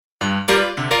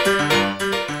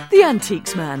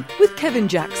Antiques Man with Kevin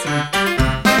Jackson.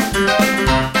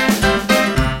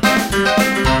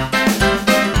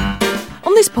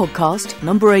 On this podcast,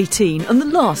 number 18 and the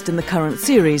last in the current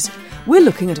series, we're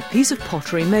looking at a piece of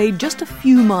pottery made just a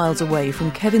few miles away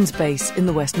from Kevin's base in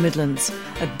the West Midlands,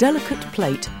 a delicate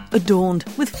plate adorned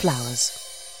with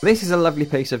flowers. This is a lovely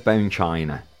piece of bone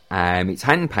china. It's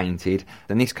hand-painted,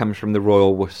 and this comes from the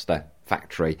Royal Worcester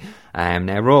factory.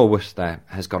 Now, Royal Worcester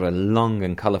has got a long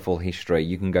and colourful history.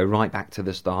 You can go right back to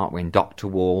the start when Dr.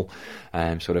 Wall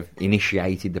sort of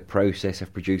initiated the process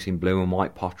of producing blue and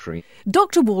white pottery.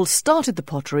 Dr. Wall started the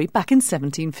pottery back in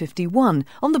 1751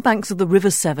 on the banks of the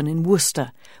River Severn in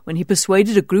Worcester, when he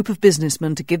persuaded a group of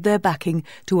businessmen to give their backing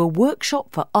to a workshop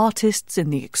for artists in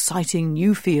the exciting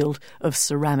new field of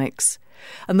ceramics.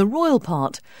 And the royal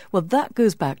part, well, that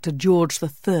goes back to George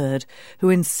III, who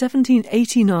in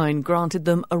 1789 granted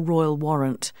them a royal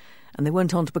warrant, and they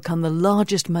went on to become the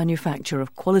largest manufacturer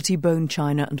of quality bone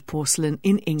china and porcelain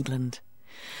in England.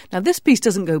 Now, this piece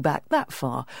doesn't go back that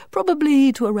far,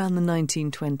 probably to around the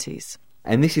 1920s.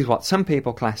 And this is what some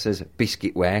people class as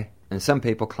biscuitware, and some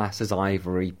people class as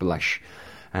ivory blush.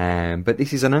 But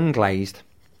this is an unglazed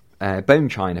bone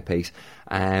china piece,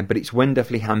 but it's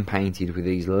wonderfully hand-painted with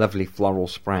these lovely floral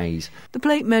sprays. The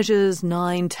plate measures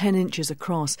 9-10 inches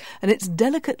across, and it's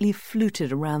delicately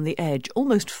fluted around the edge,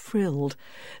 almost frilled.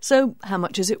 So how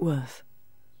much is it worth?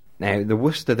 Now, the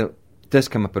Worcester that does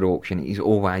come up at auction is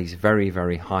always very,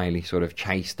 very highly sort of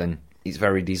chased, and it's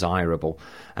very desirable.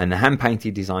 And the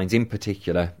hand-painted designs in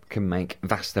particular can make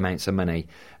vast amounts of money.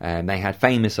 They had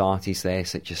famous artists there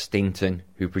such as Stinton,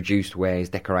 who produced wares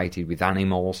decorated with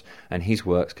animals, and his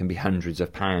works can be hundreds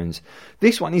of pounds.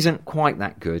 This one isn't quite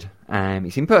that good.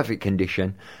 It's in perfect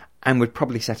condition and would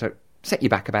probably set you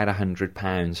back about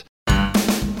 £100.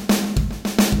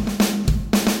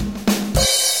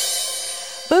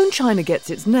 Bone china gets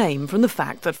its name from the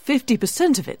fact that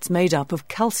 50% of it's made up of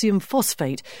calcium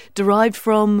phosphate, derived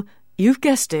from, you've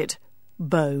guessed it,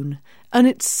 bone. And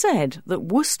it's said that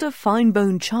Worcester fine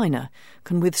bone china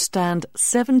can withstand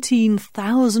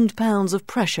 17,000 pounds of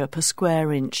pressure per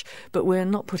square inch, but we're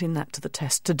not putting that to the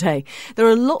test today. There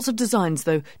are lots of designs,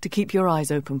 though, to keep your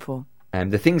eyes open for.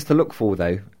 The things to look for,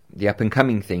 though, the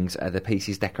up-and-coming things, are the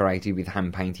pieces decorated with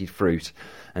hand-painted fruit,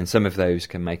 and some of those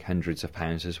can make hundreds of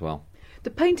pounds as well. The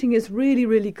painting is really,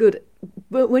 really good,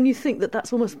 but when you think that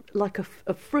that's almost like a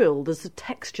frill, there's a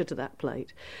texture to that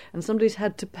plate, and somebody's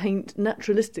had to paint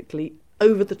naturalistically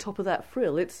over the top of that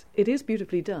frill. It is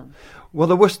beautifully done. Well,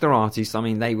 the Worcester artists, I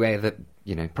mean, they were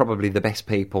probably the best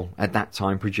people at that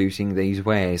time producing these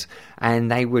wares,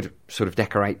 and they would sort of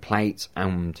decorate plates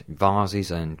and vases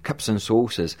and cups and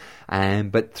saucers,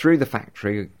 but through the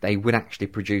factory they would actually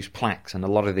produce plaques, and a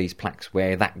lot of these plaques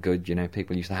were that good.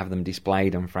 People used to have them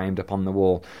displayed and framed up on the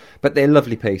wall, but they're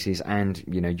lovely pieces, and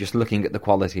just looking at the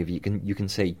quality of it, you can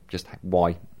see just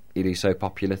why it is so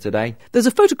popular today. There's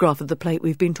a photograph of the plate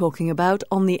we've been talking about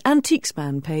on the Antiques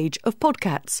Man page of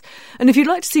Podcats. And if you'd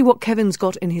like to see what Kevin's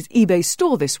got in his eBay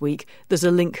store this week, there's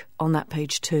a link on that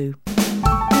page too.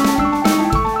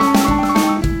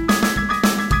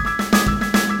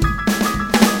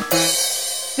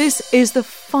 This is the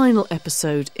final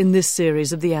episode in this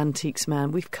series of The Antiques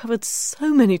Man. We've covered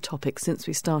so many topics since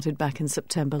we started back in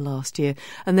September last year,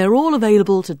 and they're all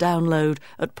available to download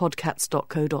at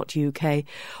podcats.co.uk,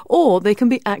 or they can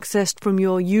be accessed from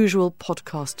your usual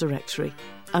podcast directory.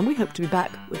 And we hope to be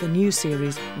back with a new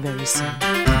series very soon.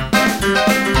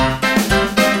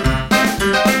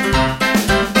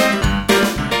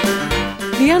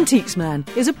 The Antiques Man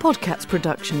is a Podcats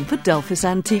production for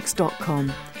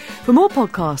DelphisAntiques.com. For more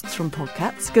podcasts from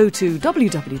Podcats, go to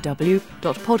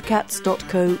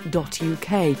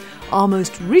www.podcats.co.uk. Our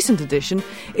most recent edition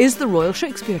is the Royal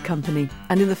Shakespeare Company,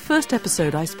 and in the first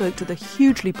episode I spoke to the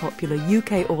hugely popular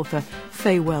UK author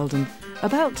Fay Weldon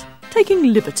about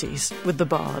taking liberties with the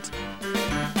bard.